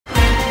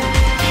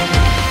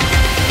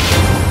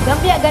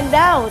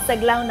Gandaw sa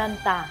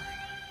Glaunanta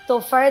to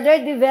further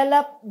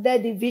develop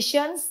the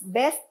division's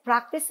best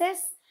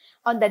practices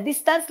on the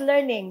distance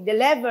learning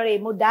delivery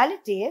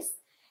modalities,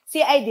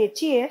 CID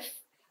Chief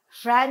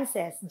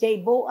Francis J.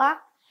 Boak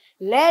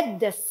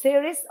led the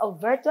series of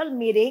virtual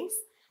meetings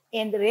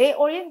and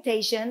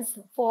reorientations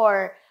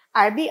for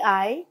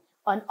RBI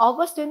on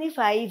August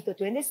 25 to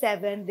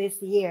 27 this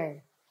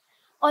year.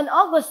 On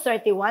August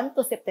 31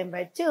 to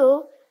September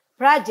 2,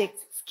 Project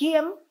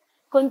Scheme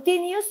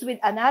continues with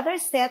another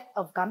set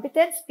of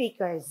competent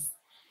speakers.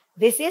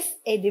 This is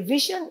a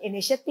division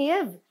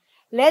initiative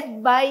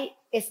led by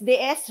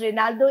SDS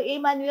Reynaldo E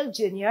Manuel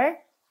Jr.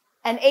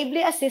 and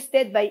ably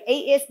assisted by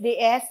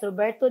ASDS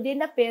Roberto D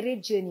Napere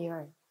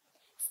Jr.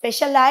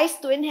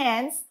 Specialized to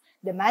enhance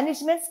the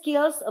management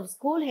skills of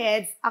school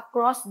heads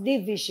across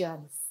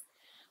divisions.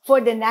 For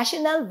the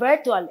National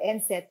Virtual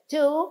INSET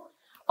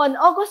 2, on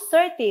August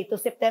 30 to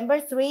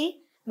September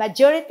 3,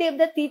 majority of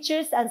the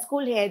teachers and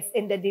school heads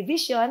in the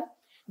division,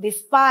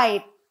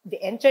 despite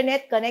the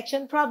internet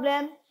connection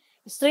problem,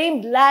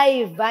 streamed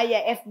live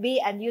via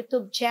FB and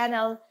YouTube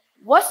channel,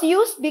 was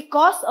used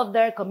because of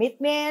their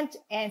commitment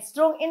and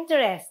strong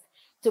interest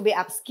to be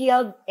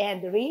upskilled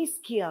and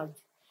reskilled.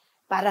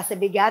 Para sa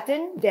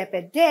bigaton,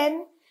 DepEd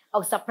 10,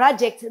 o sa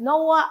Project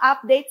NOAA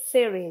Update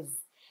Series,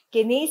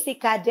 kini si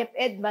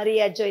ka-DepEd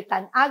Maria Joy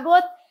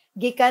Tanagot,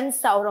 gikan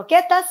sa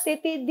Oroquieta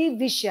City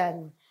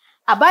Division.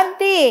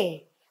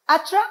 Abante!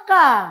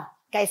 Atraka!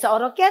 Kay sa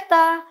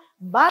Oroquieta,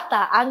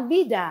 bata ang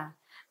bida.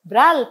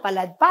 Bral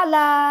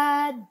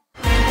palad-palad!